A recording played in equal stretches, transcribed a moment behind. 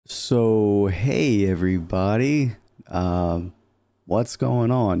So, hey everybody, what's going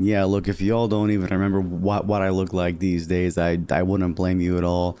on? Yeah, look, if y'all don't even remember what I look like these days, I wouldn't blame you at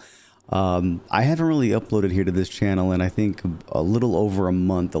all. I haven't really uploaded here to this channel in I think a little over a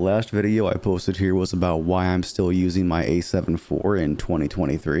month. The last video I posted here was about why I'm still using my A7 IV in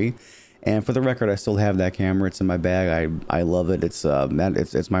 2023. And for the record, I still have that camera. It's in my bag. I love it. It's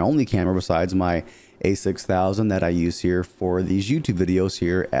my only camera besides my A6000 that I use here for these YouTube videos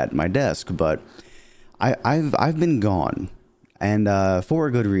here at my desk. But I've been gone, and for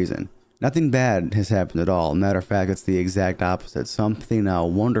a good reason. Nothing bad has happened at all. Matter of fact, it's the exact opposite. Something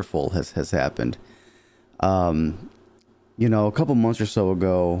wonderful has happened. A couple months or so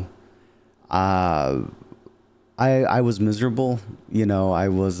ago, uh, I was miserable. I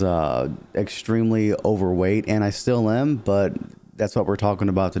was extremely overweight, and I still am, but that's what we're talking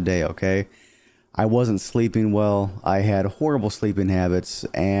about today, okay? I wasn't sleeping well. I had horrible sleeping habits,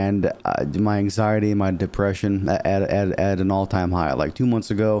 and my anxiety and my depression at an all-time high. Like 2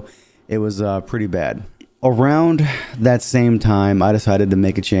 months ago, it was pretty bad. Around that same time, I decided to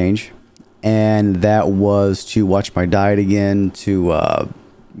make a change, and that was to watch my diet again, to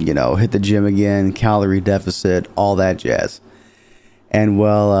hit the gym again, calorie deficit, all that jazz. And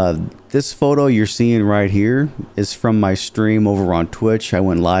this photo you're seeing right here is from my stream over on Twitch. I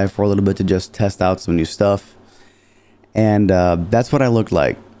went live for a little bit to just test out some new stuff. And that's what I looked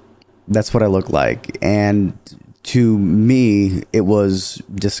like. That's what I look like. And to me, it was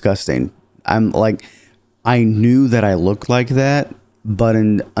disgusting. I knew that I looked like that, but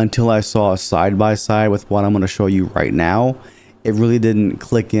until I saw a side by side with what I'm going to show you right now, it really didn't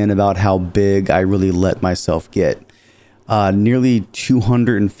click in about how big I really let myself get. Nearly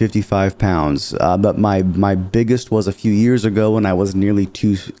 255 pounds, but my biggest was a few years ago when I was nearly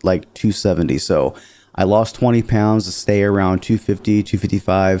 270. So I lost 20 pounds to stay around 250,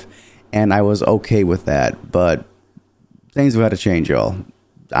 255, and I was okay with that. But things have got to change, y'all.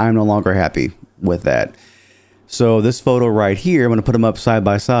 I'm no longer happy with that. So this photo right here, I'm going to put them up side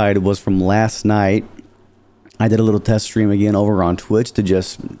by side, was from last night. I did a little test stream again over on Twitch to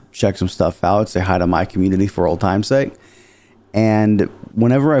just check some stuff out, say hi to my community for old time's sake. And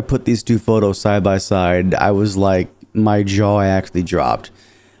whenever I put these two photos side by side, I was like, my jaw actually dropped.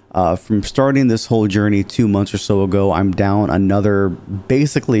 From starting this whole journey 2 months or so ago, I'm down another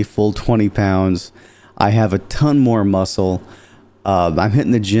basically full 20 pounds. I have a ton more muscle. I'm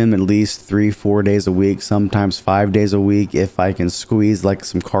hitting the gym at least 3-4 days a week, sometimes 5 days a week if I can squeeze like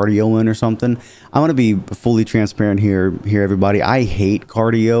some cardio in or something. I want to be fully transparent here, everybody. I hate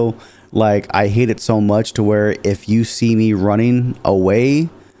cardio. Like, I hate it so much to where if you see me running away,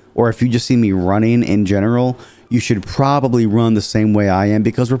 or if you just see me running in general, you should probably run the same way I am,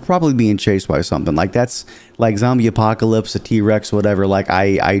 because we're probably being chased by something. Like, that's like zombie apocalypse, a T-Rex, whatever. Like,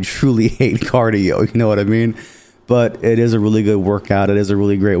 I truly hate cardio, you know what I mean? But it is a really good workout. It is a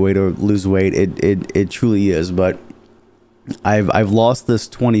really great way to lose weight. It truly is. But I've lost this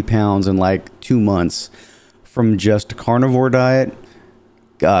 20 pounds in like 2 months from just a carnivore diet,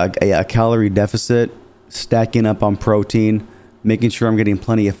 a calorie deficit, stacking up on protein, making sure I'm getting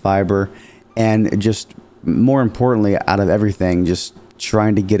plenty of fiber, and just more importantly, out of everything, just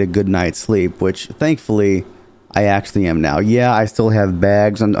trying to get a good night's sleep, which thankfully I actually am now. Yeah, I still have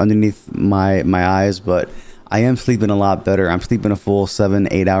bags underneath my eyes, but I am sleeping a lot better. I'm sleeping a full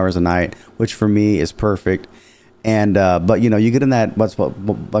 7-8 hours a night, which for me is perfect. And but you get in that what's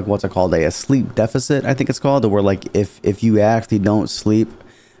it called, a sleep deficit, I think it's called, where like if you actually don't sleep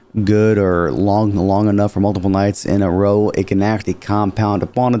good or long enough for multiple nights in a row, it can actually compound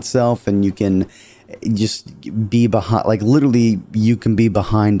upon itself, and you can just be behind. Like, literally, you can be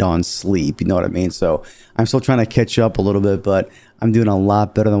behind on sleep, you know what I mean? So I'm still trying to catch up a little bit, but I'm doing a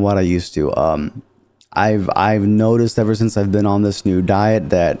lot better than what I used to. I've noticed ever since I've been on this new diet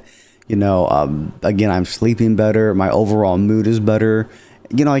that again, I'm sleeping better, my overall mood is better.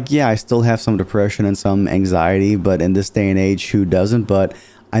 Yeah, I still have some depression and some anxiety, but in this day and age, who doesn't? But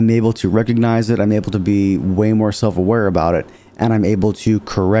I'm able to recognize it. I'm able to be way more self-aware about it, and I'm able to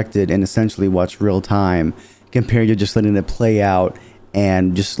correct it in essentially what's real time, compared to just letting it play out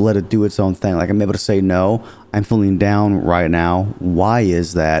and just let it do its own thing. Like, I'm able to say, no, I'm feeling down right now. Why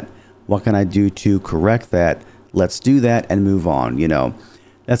is that? What can I do to correct that? Let's do that and move on.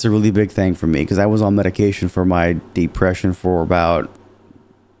 That's a really big thing for me, because I was on medication for my depression for about,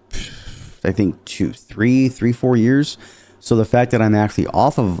 I think, 4 years. So the fact that I'm actually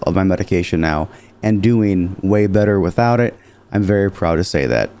off of my medication now and doing way better without it, I'm very proud to say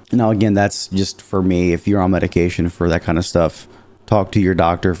that. Now, again, that's just for me. If you're on medication for that kind of stuff, talk to your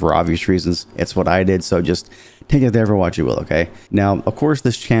doctor for obvious reasons. It's what I did, so just take it there for what you will, okay? Now, of course,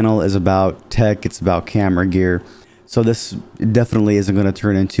 this channel is about tech. It's about camera gear. So this definitely isn't going to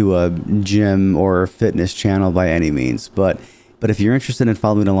turn into a gym or fitness channel by any means. But if you're interested in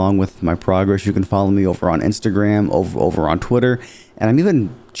following along with my progress, you can follow me over on Instagram, over on Twitter. And I'm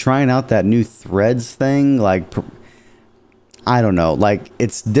even trying out that new Threads thing. Like, I don't know. Like,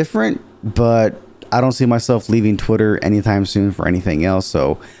 it's different, but I don't see myself leaving Twitter anytime soon for anything else.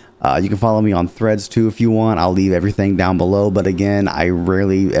 So you can follow me on Threads too if you want. I'll leave everything down below. But again, I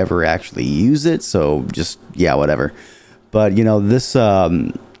rarely ever actually use it. So just, yeah, whatever. But, you know, this...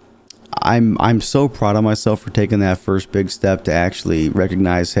 I'm so proud of myself for taking that first big step to actually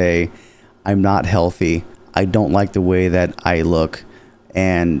recognize, hey, I'm not healthy. I don't like the way that I look.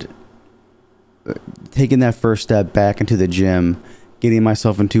 And taking that first step back into the gym, getting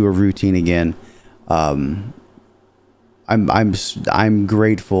myself into a routine again. I'm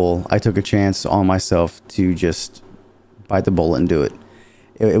grateful I took a chance on myself to just bite the bullet and do it.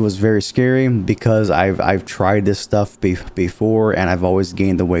 It was very scary because I've tried this stuff before, and I've always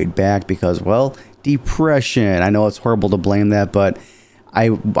gained the weight back because, well, depression. I know it's horrible to blame that, but I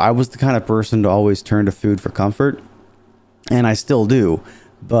was the kind of person to always turn to food for comfort, and I still do,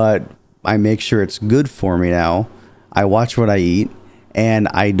 but I make sure it's good for me now. I watch what I eat, and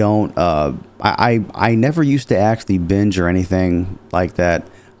I don't I never used to actually binge or anything like that.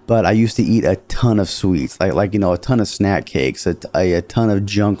 But I used to eat a ton of sweets, like you know, a ton of snack cakes, a ton of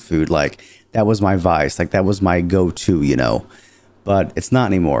junk food. Like, that was my vice. Like, that was my go-to, you know. But it's not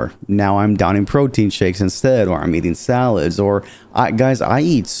anymore. Now I'm downing protein shakes instead, or I'm eating salads. Or, guys, I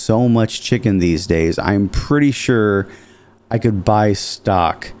eat so much chicken these days. I'm pretty sure I could buy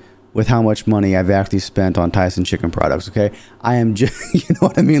stock with how much money I've actually spent on Tyson chicken products. Okay, I am just, you know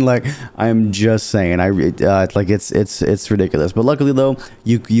what I mean? Like, I am just saying, like, it's ridiculous. But luckily though,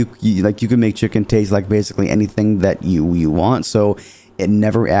 you can make chicken taste like basically anything that you want. So it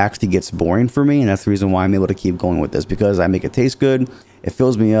never actually gets boring for me, and that's the reason why I'm able to keep going with this, because I make it taste good. It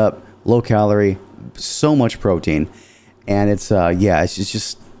fills me up, low calorie, so much protein, and it's yeah, it's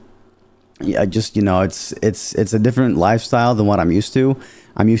just you know, it's a different lifestyle than what I'm used to.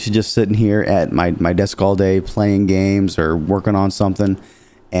 I'm used to just sitting here at my desk all day playing games or working on something,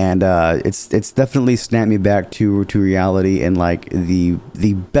 and it's definitely snapped me back to reality in like the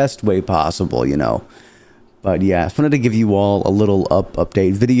best way possible, you know. But yeah, I just wanted to give you all a little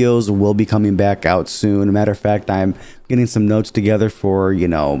update. Videos will be coming back out soon. Matter of fact, I'm getting some notes together for, you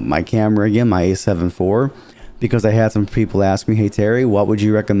know, my camera again, my A7 IV, because I had some people ask me, hey Terry, what would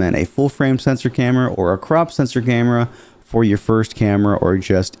you recommend, a full frame sensor camera or a crop sensor camera for your first camera, or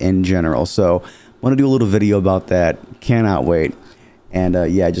just in general? So I want to do a little video about that. Cannot wait. And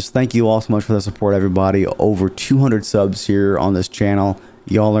yeah, just thank you all so much for the support, everybody. Over 200 subs here on this channel.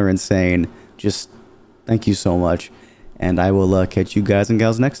 Y'all are insane. Just thank you so much. And I will catch you guys and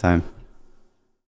gals next time.